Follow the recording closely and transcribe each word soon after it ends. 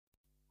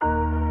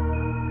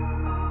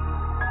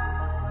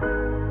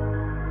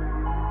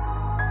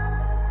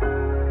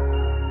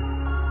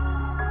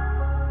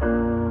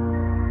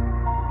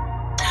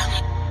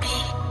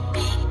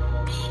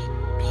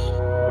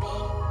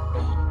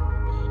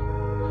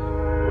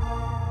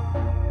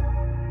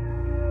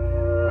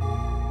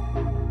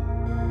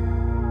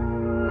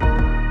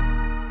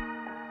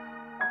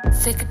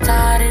Sick and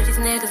tired of these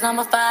niggas,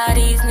 I'ma fire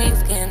these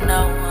niggas, getting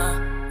no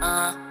one.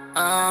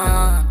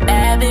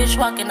 Bad bitch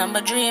walking, I'm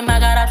a dream, I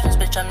got options,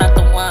 bitch, I'm not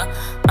the one.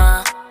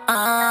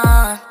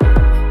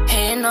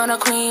 Hating on a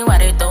queen, why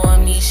they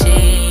throwing me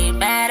shade?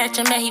 Mad at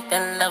your man, he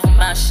fell in love with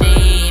my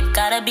shape.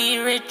 Gotta be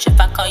rich if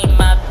I call you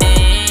my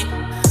babe.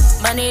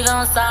 Money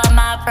gon' solve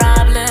my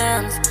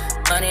problems.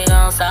 Money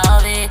gon'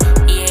 solve it,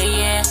 yeah,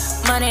 yeah.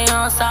 Money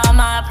gon' solve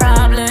my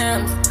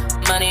problems.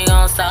 Money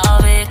gon'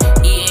 solve it,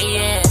 yeah,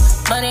 yeah.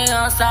 Money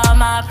gon' solve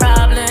my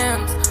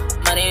problems.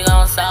 Money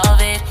gon' solve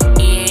it,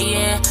 yeah,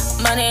 yeah.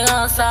 Money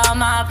gon' solve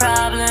my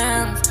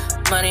problems.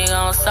 Money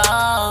gon'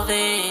 solve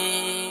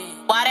it.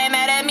 Why they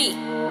mad at me?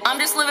 I'm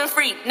just living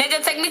free.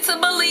 Nigga, take me to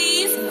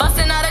Belize.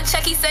 Bustin' out a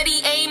check, he said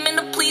he aiming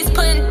to please.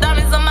 Putting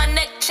diamonds on my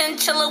neck,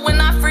 chinchilla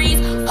when I freeze.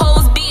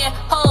 Hoes being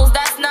hoes,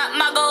 that's not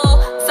my goal.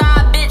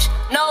 Side bitch,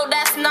 no,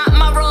 that's not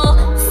my role.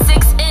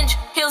 6-inch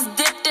heels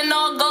dipped in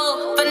all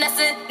gold.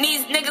 Finessing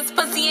these niggas,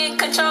 pussy in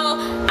control.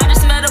 I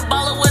just met a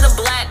baller with a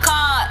black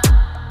card.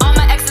 All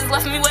my exes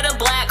left me with a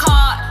black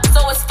heart.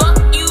 So it's fuck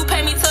you,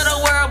 pay me till the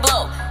world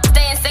blow.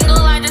 Staying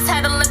single, I just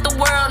had to let the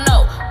world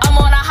know I'm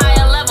on a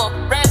higher level.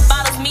 Red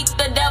bottles meet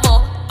the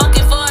devil.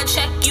 Fucking for a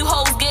check, you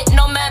hoes get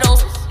no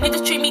medals.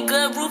 Niggas treat me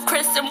good, roof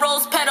Chris and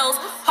rose petals.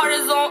 Heart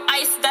is on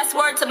ice, that's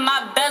word to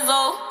my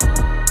bezel.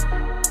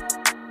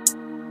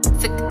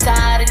 Sick and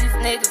tired of these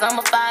niggas,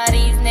 I'ma fire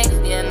these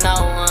niggas, yeah, no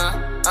one.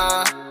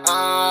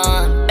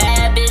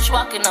 Bad bitch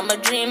walking, I'm a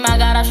dream, I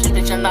got options,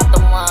 bitch, I'm not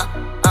the one.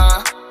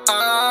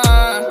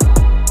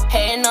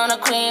 Hating on a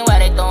queen, why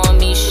they throwing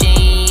me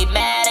shade?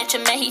 Mad at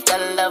your man, he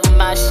fell in love with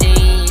my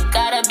shade.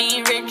 Gotta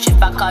be rich if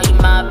I call you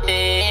my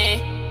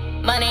babe.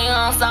 Money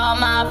gon' solve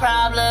my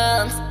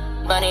problems.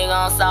 Money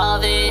gon'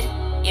 solve it,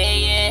 yeah,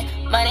 yeah.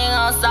 Money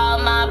gon'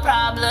 solve my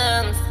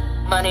problems.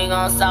 Money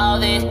gon'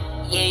 solve it,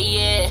 yeah,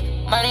 yeah.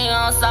 Money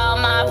gon' solve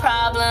my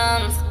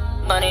problems.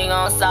 Money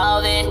gon'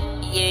 solve it,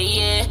 yeah,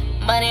 yeah.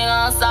 Money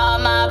gon'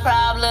 solve my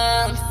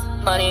problems.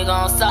 Money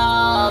gon'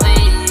 solve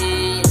it.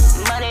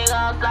 Money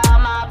gon'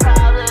 solve my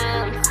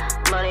problems.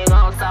 Money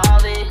gon'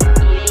 solve it,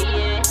 yeah,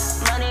 yeah.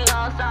 Money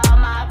gon' solve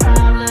my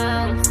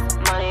problems.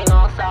 Money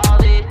gon'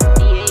 solve it,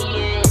 yeah,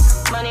 yeah.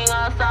 Money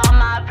gon' solve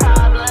my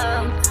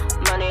problems.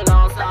 Money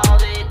gon'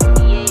 solve it,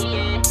 yeah,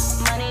 yeah.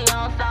 Money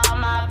gon' solve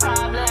my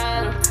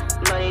problems.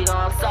 Money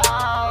gon'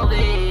 solve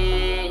it.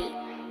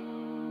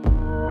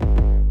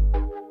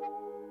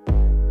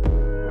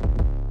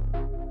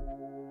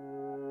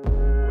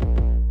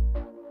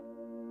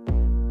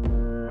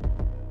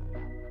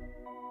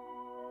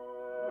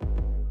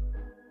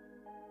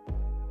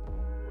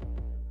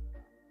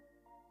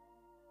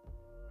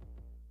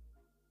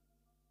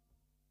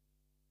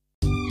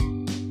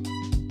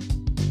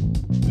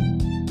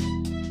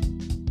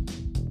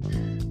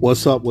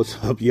 What's up,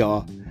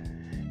 y'all?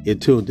 You're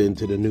tuned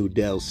into the new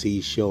Del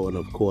C show, and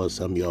of course,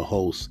 I'm your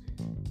host,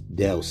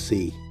 Del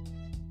C.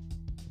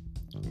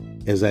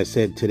 As I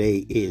said,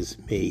 today is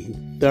May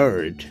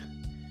 3rd,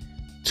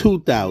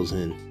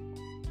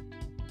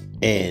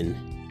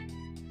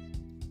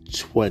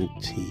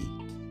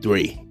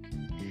 2023,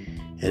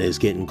 and it's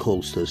getting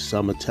close to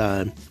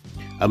summertime.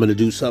 I'm going to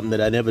do something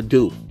that I never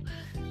do.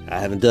 I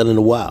haven't done in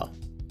a while,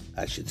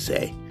 I should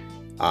say.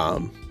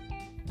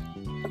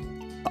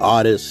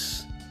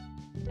 Artist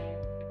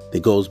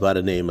that goes by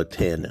the name of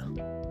Tana.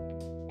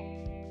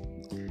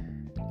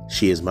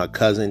 She is my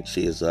cousin.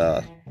 She is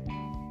a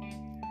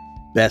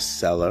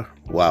bestseller.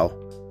 Wow.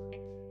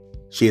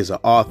 She is an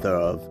author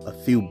of a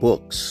few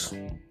books.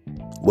 I'm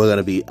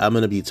gonna be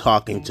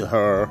talking to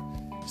her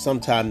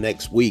sometime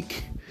next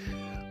week.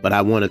 But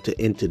I wanted to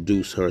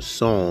introduce her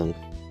song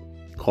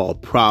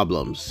called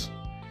Problems,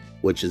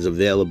 which is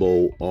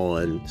available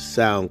on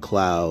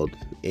SoundCloud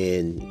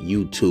and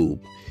YouTube,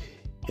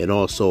 and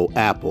also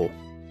Apple.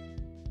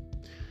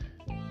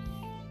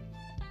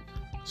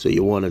 So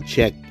you want to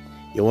check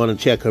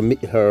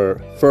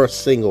her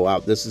first single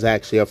out. This is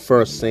actually her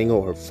first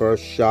single, her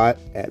first shot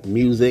at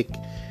music,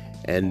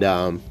 and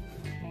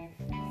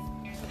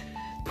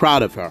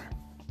proud of her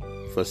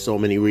for so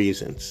many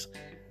reasons.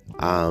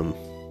 But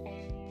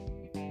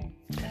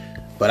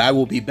I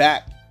will be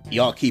back.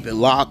 Y'all keep it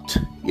locked.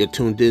 You're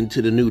tuned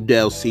into the new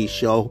Del C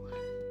show,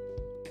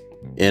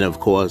 and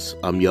of course,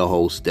 I'm your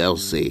host, Del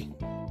C.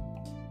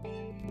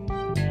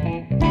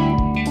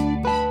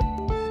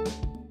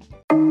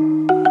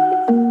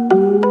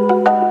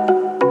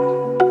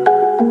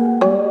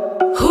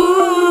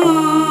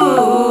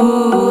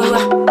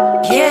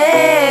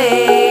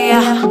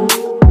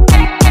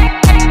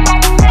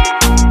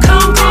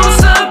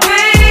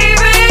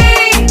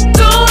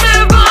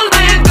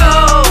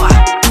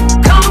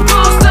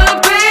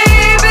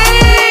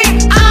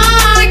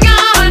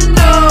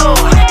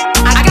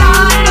 I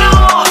gotta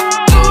know,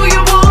 do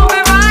you want me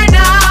right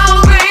now?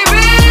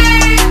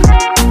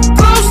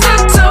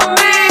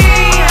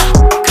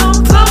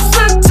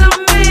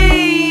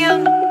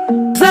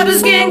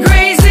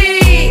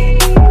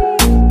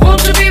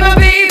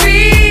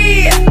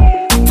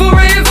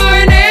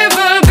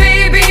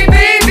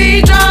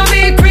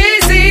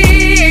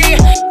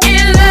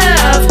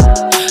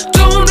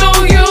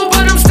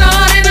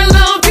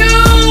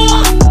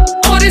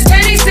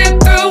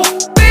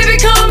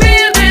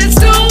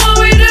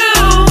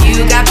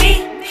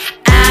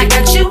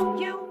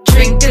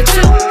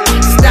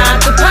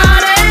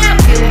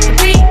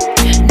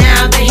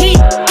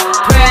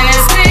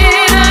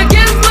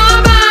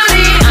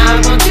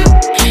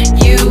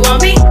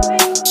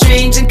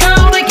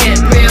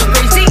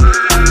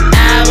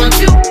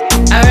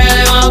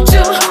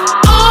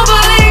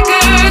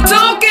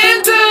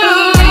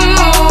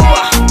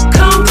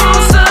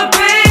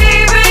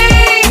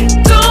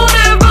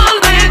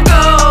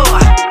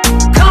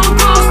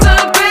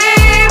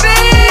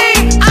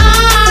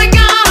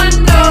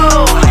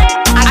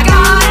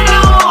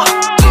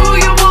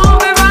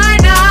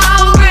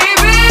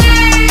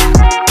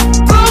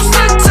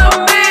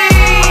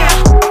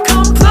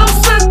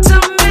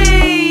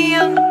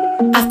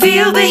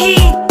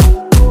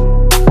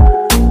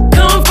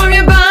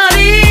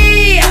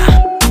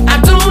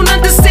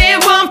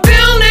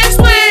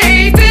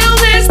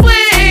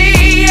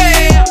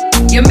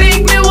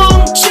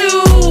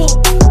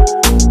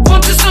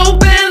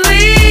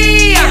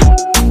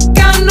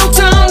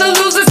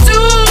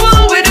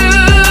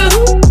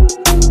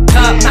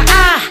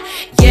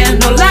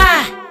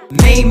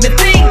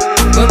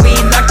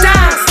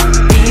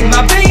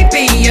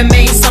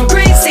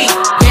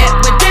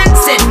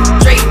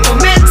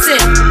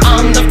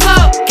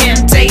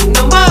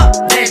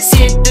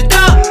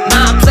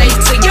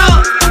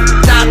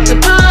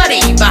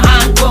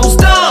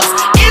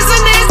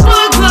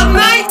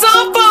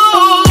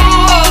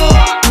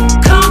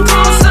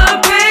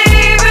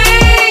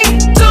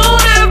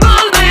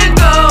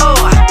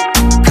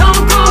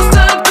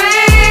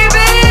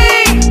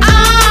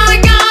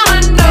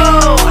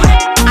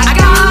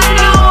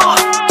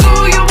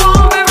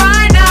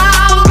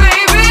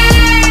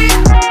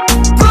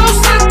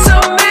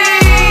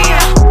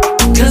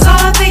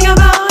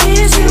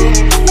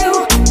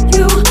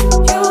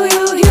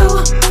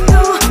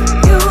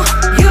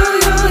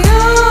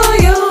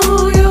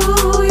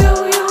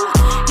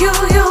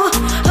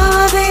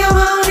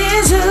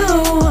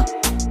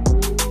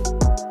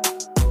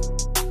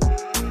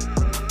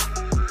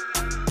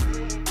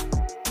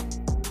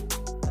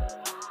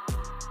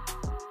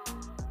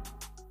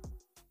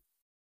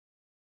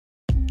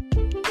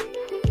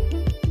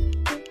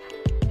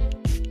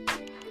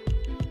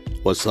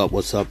 What's up?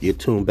 What's up? You're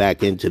tuned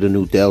back into the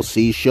new Del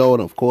C show.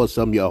 And of course,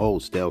 I'm your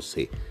host, Del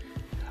C.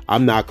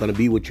 I'm not going to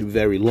be with you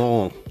very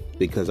long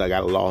because I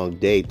got a long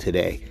day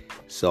today.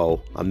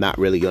 So I'm not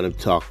really going to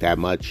talk that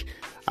much.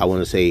 I want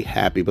to say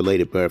happy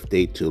belated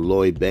birthday to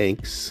Lloyd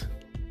Banks,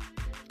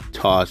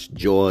 Tosh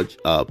George,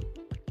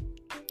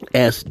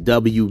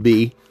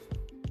 SWB,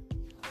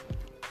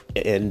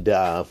 and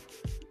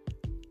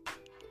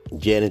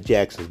Janet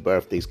Jackson's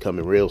birthday's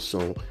coming real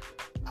soon.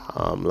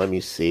 Let me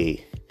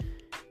see.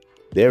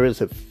 There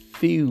is a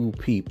few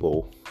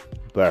people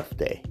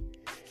birthday.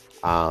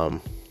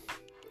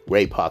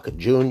 Ray Parker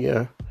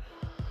Jr.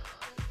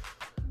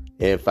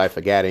 And if I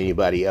forgot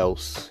anybody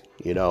else,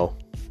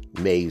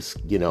 Mays,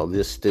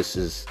 this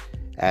is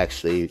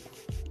actually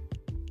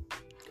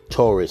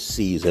Taurus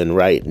season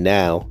right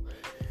now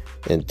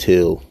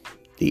until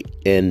the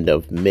end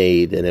of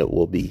May. Then it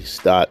will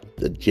start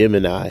the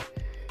Gemini,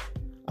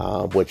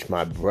 which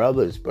my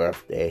brother's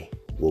birthday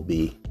will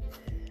be.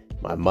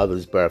 My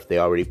mother's birthday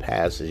already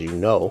passed, as you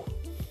know.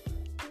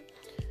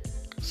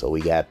 So we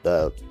got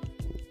the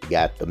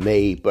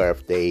May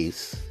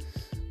birthdays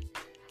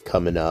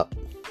coming up.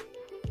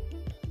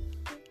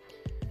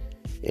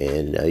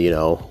 And,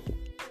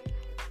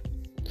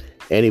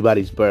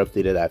 anybody's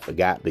birthday that I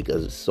forgot,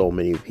 because so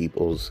many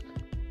people's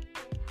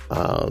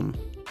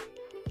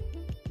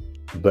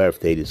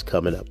birthday is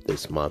coming up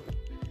this month.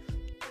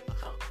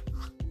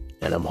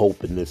 And I'm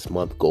hoping this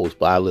month goes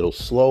by a little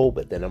slow,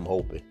 but then I'm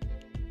hoping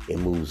it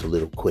moves a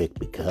little quick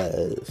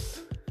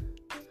because,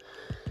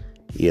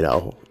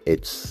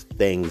 it's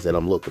things that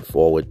I'm looking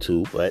forward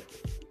to. But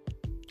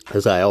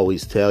as I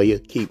always tell you,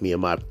 keep me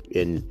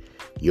in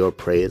your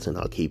prayers, and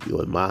I'll keep you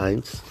in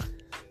mine.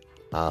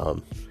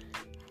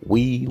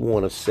 We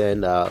want to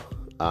send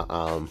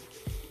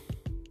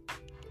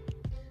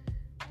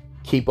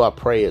keep our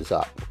prayers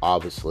up,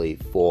 obviously,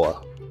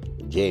 for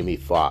Jamie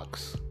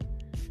Foxx.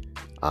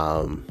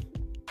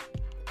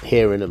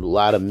 Hearing a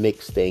lot of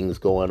mixed things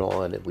going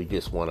on, and we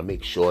just want to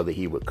make sure that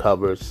he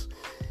recovers.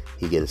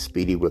 He gets a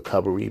speedy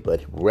recovery,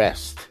 but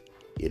rest.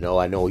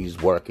 I know he's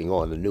working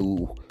on a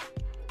new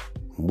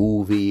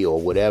movie or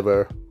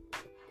whatever,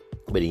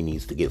 but he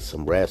needs to get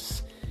some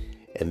rest.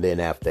 And then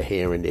after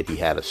hearing that he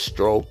had a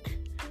stroke,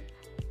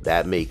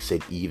 that makes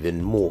it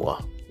even more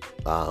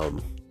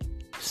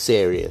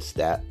serious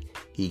that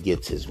he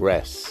gets his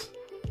rest.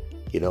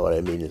 You know what I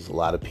mean? There's a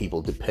lot of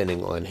people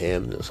depending on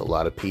him. There's a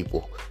lot of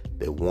people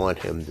that want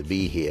him to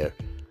be here.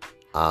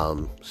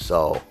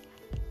 So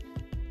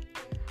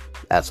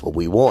that's what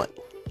we want.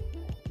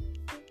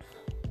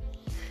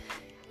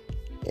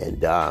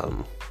 And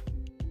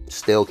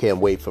still can't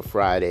wait for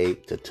Friday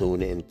to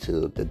tune in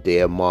to the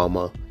Dear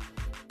Mama.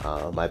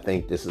 I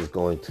think this is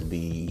going to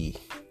be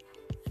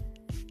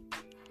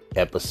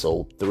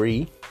episode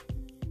 3,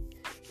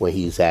 when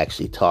he's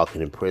actually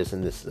talking in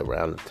prison. This is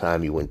around the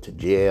time he went to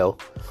jail.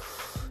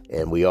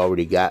 And we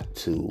already got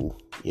to,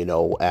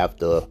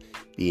 after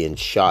being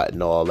shot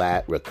and all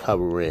that,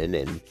 recovering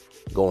and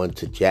going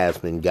to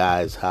Jasmine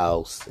Guy's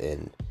house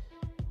and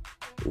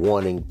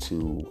wanting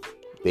to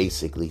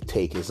basically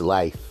take his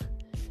life.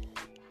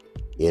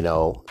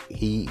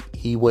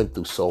 He went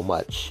through so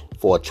much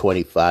for a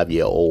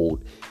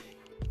 25-year-old,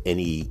 and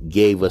he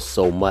gave us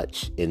so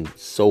much in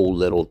so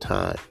little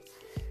time.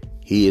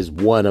 He is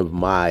one of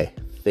my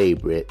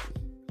favorite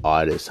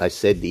artists. I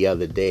said the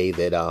other day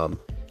that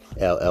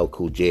LL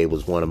Cool J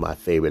was one of my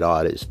favorite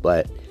artists,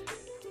 but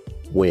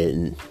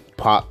when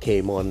Pac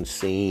came on the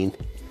scene,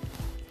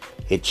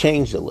 it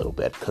changed a little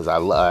bit, because I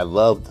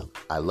loved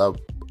LL.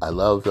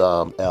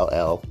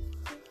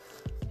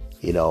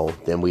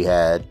 Then we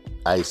had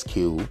Ice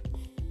Cube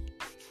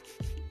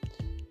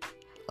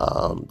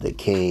that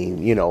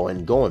came,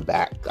 and going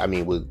back,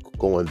 we're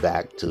going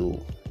back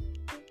to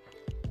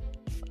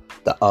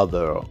the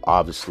other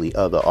artists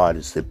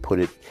that put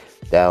it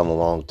down a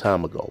long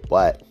time ago.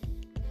 But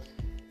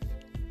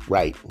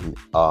right,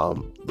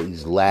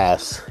 these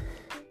last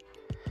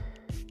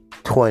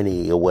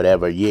 20 or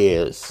whatever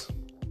years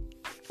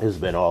has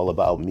been all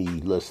about me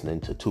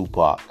listening to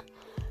Tupac,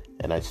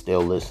 and I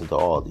still listen to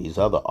all these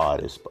other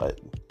artists, but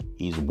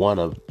he's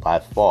by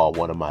far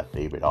one of my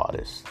favorite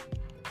artists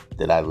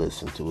that I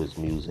listen to his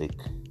music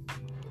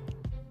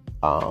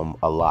a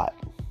lot.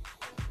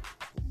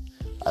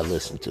 I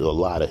listen to a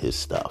lot of his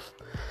stuff.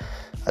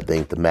 I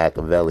think the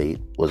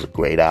Machiavelli was a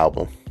great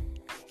album.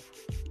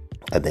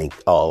 I think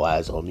All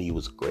Eyes on Me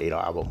was a great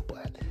album,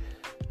 but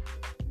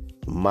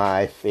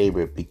my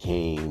favorite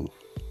became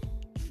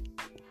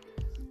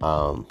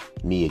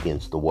Me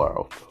Against the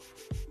World.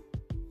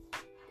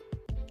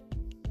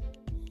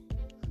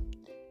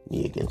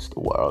 Me Against the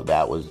World.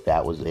 That was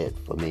it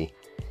for me.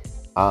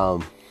 I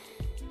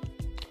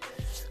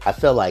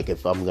feel like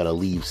if I'm gonna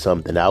leave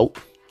something out,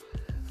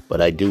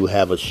 but I do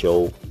have a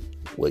show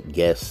with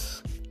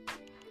guests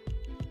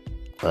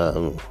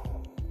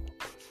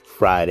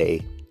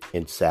Friday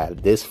and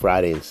Saturday. This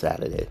Friday and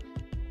Saturday.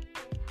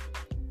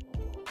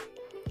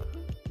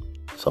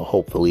 So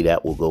hopefully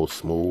that will go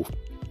smooth.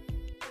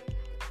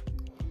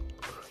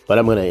 But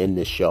I'm gonna end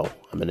this show.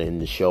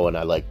 And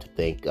I like to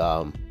thank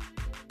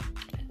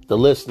the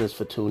listeners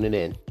for tuning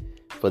in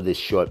for this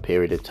short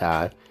period of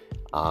time.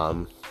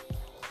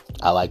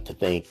 I like to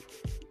thank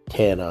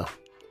Tana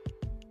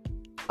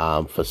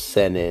for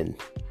sending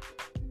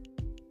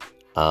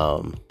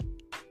the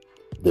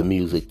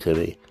music to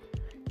me.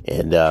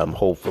 And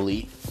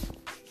hopefully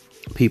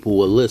people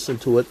will listen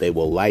to it. They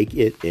will like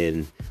it.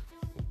 And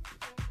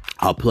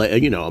I'll play,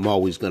 I'm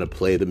always going to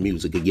play the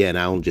music again.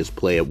 I don't just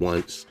play it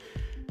once.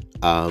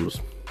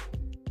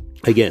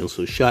 Again,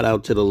 so shout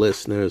out to the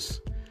listeners,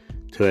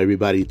 to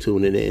everybody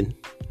tuning in.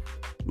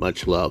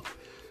 Much love.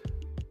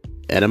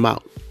 And I'm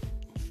out.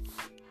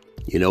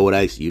 You know what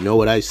I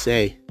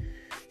say.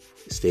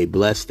 Stay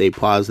blessed, stay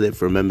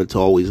positive. Remember to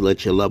always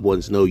let your loved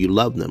ones know you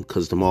love them,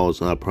 because tomorrow is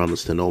not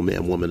promised to no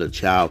man, woman, or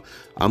child.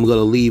 I'm going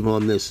to leave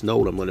on this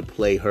note. I'm going to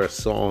play her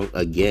song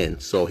again.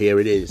 So here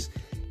it is.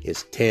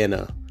 It's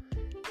Tana.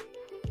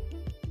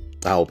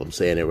 I hope I'm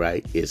saying it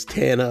right. It's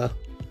Tana.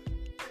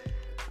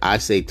 I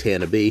say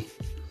Tana B.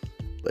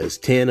 But it's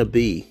Tana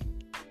B.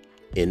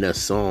 And the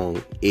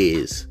song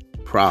is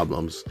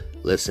Problems.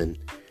 Listen.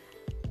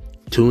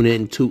 Tune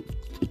in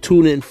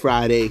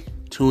Friday.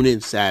 Tune in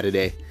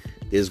Saturday.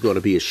 There's going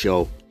to be a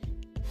show.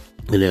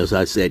 And as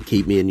I said,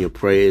 keep me in your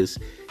prayers,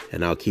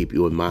 and I'll keep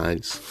you in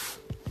minds.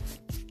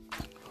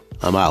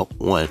 I'm out.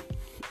 One.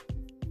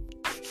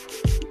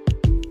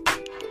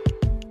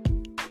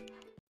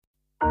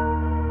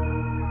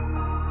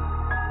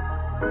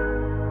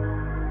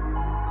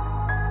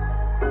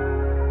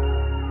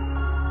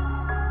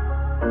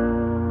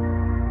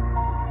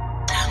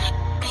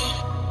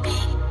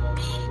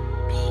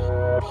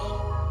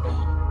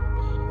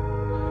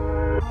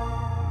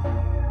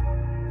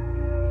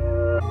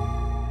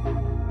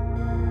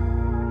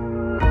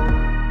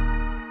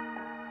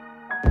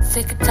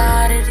 Sick and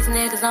tired of these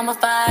niggas, I'ma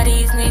fire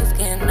these niggas,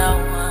 getting no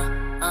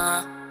one.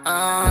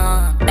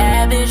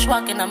 Bad bitch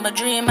walking, I'm a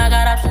dream, I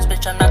got options,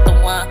 bitch, I'm not the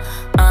one.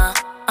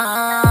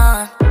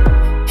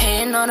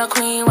 Hating on a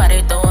queen, why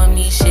they throwing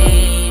me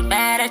shade?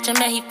 Mad at your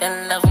man, he fell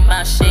in love with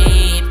my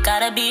shape.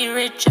 Gotta be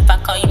rich if I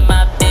call you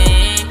my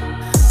babe.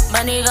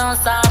 Money gon'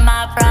 solve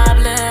my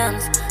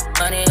problems.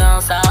 Money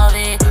gon' solve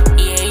it,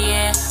 yeah,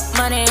 yeah.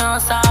 Money gon'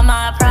 solve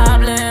my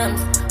problems.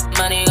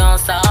 Money gon'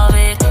 solve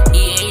it,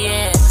 yeah,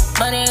 yeah.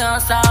 Money gon'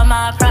 solve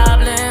my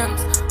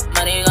problems.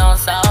 Money gon'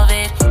 solve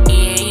it,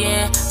 yeah,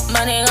 yeah.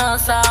 Money gon'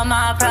 solve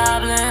my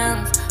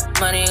problems.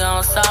 Money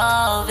gon'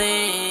 solve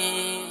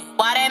it.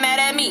 Why they mad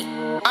at me?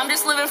 I'm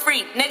just living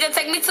free. Nigga,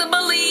 take me to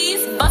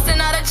Belize.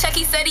 Bustin' out a check,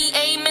 he said he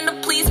aiming to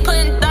please.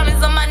 Putting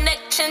diamonds on my neck,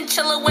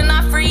 chinchilla when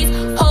I freeze.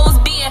 Hoes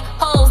being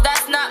hoes,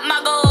 that's not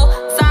my goal.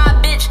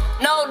 Side bitch,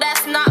 no,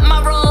 that's not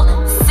my role.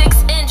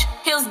 6-inch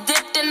heels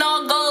dipped in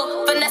all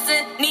gold.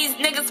 Finessing these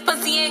niggas,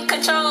 pussy in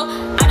control.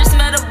 I just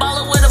met a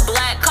baller with a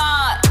black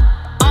card.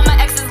 All my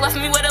exes left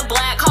me with a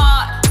black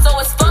heart. So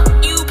it's fuck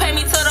you, pay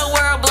me till the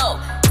world blow.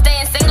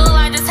 Staying single,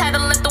 I just had to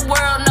let the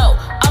world know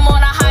I'm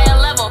on a higher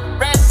level.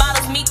 Red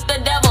bottles meet the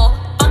devil.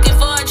 Fucking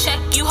for a check,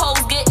 you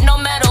hoes get no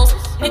medals.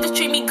 Niggas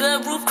treat me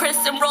good, roof Chris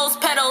and rose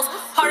petals.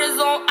 Heart is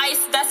on ice,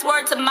 that's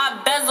word to my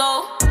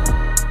bezel.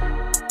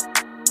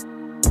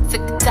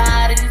 Sick and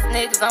tired of these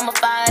niggas, I'ma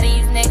fire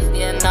these niggas,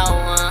 yeah, no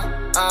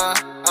one.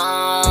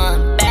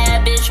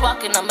 Bad bitch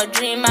walking, I'm a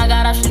dream, I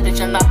got options,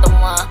 bitch, I'm not the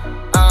one.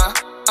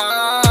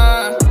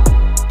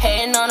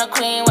 Hating on a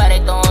queen, why they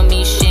throwing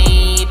me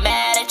shade?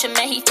 Mad at your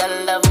man, he fell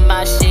in love with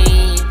my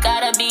shade.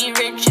 Gotta be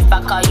rich if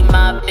I call you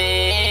my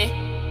babe.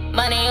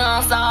 Money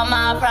gon' solve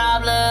my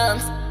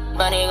problems.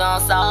 Money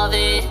gon' solve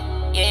it,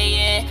 yeah,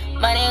 yeah.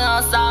 Money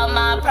gon' solve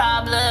my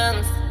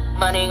problems.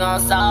 Money gon'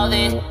 solve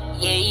it,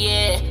 yeah,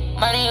 yeah.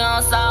 Money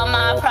gon' solve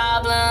my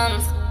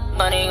problems.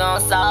 Money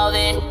gon' solve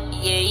it,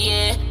 yeah,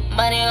 yeah.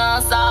 Money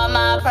gon' solve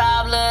my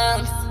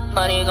problems.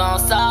 Money gon'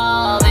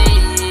 solve it.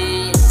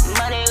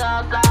 Money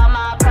gon' solve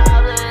my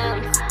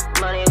problems.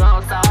 Money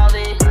gon' solve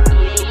it,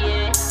 yeah,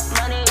 yeah.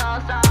 Money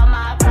gon' solve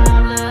my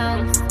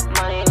problems.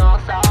 Money gon'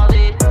 solve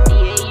it,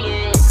 yeah,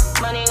 yeah.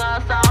 Money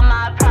gon' solve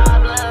my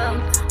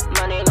problems.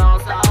 Money gon'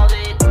 solve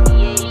it,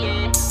 yeah,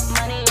 yeah.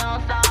 Money gon'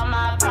 solve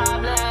my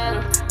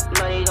problems.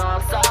 Money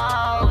gon'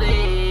 solve it.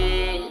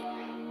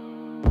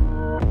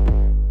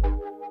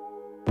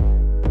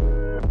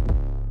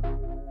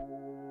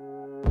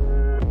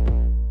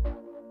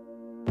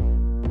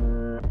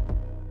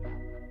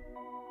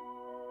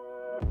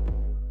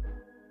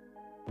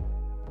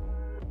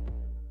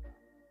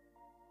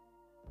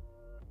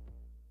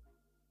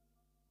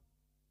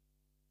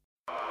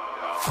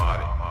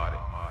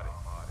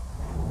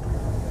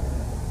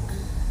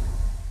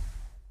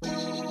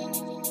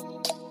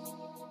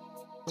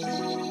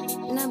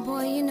 Now,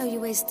 boy, you know you're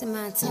wasting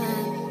my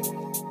time.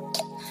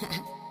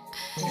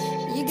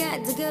 You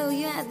got to go,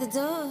 you at the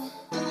door.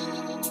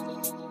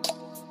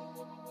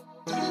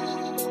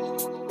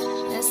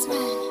 That's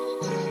right.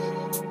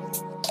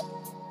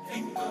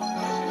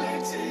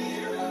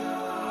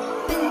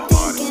 Been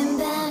thinking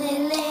about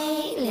it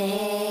lately,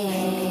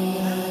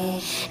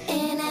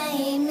 and I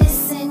ain't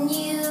missing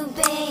you,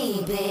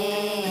 baby.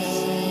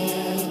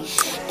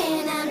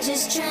 And I'm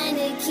just trying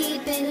to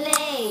keep it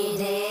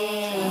lady.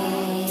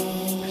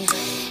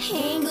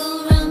 Ain't gonna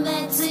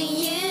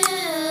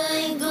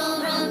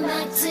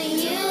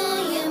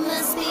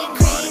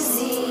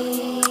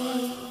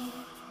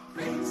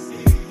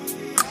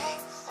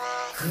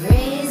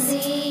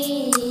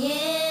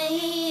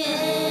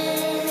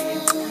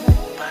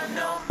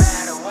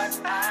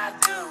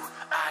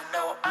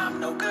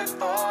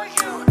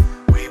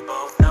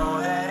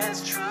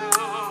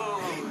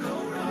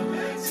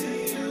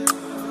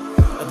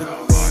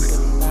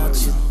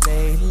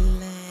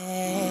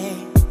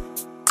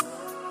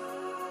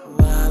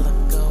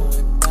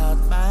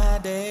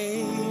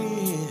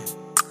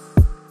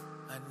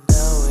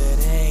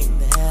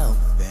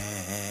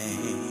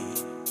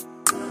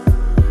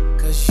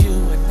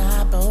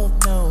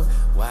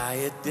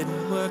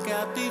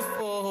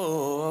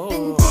before.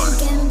 Been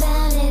thinking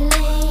about it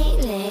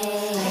lately,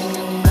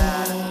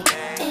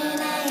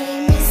 and I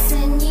ain't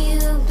missing you,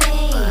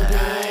 baby.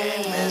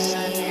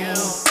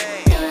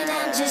 And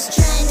I'm just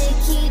trying to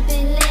keep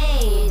it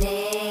lady.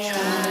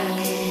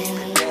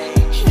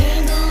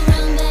 Ain't gonna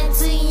run back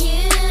to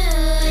you.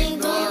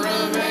 Ain't gonna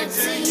run back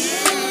to you.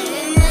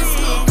 It must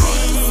be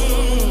crazy.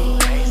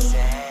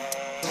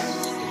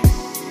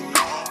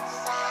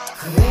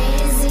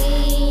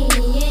 Crazy,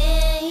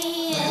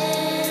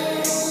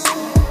 yeah.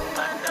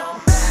 But no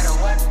matter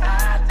what I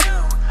do,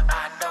 I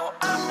know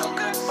I'm no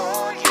good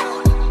for you.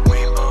 We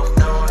both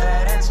know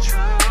that it's true.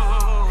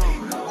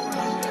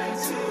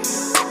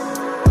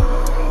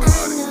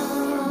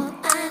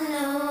 I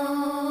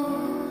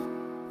know.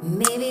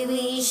 Maybe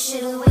we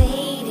should've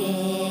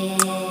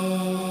waited.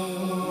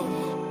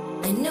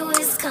 I know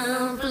it's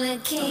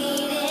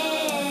complicated.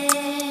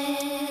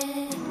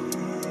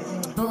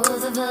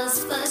 Both of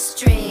us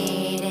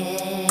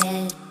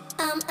frustrated.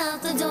 I'm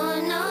out the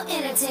door, no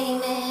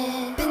entertainment.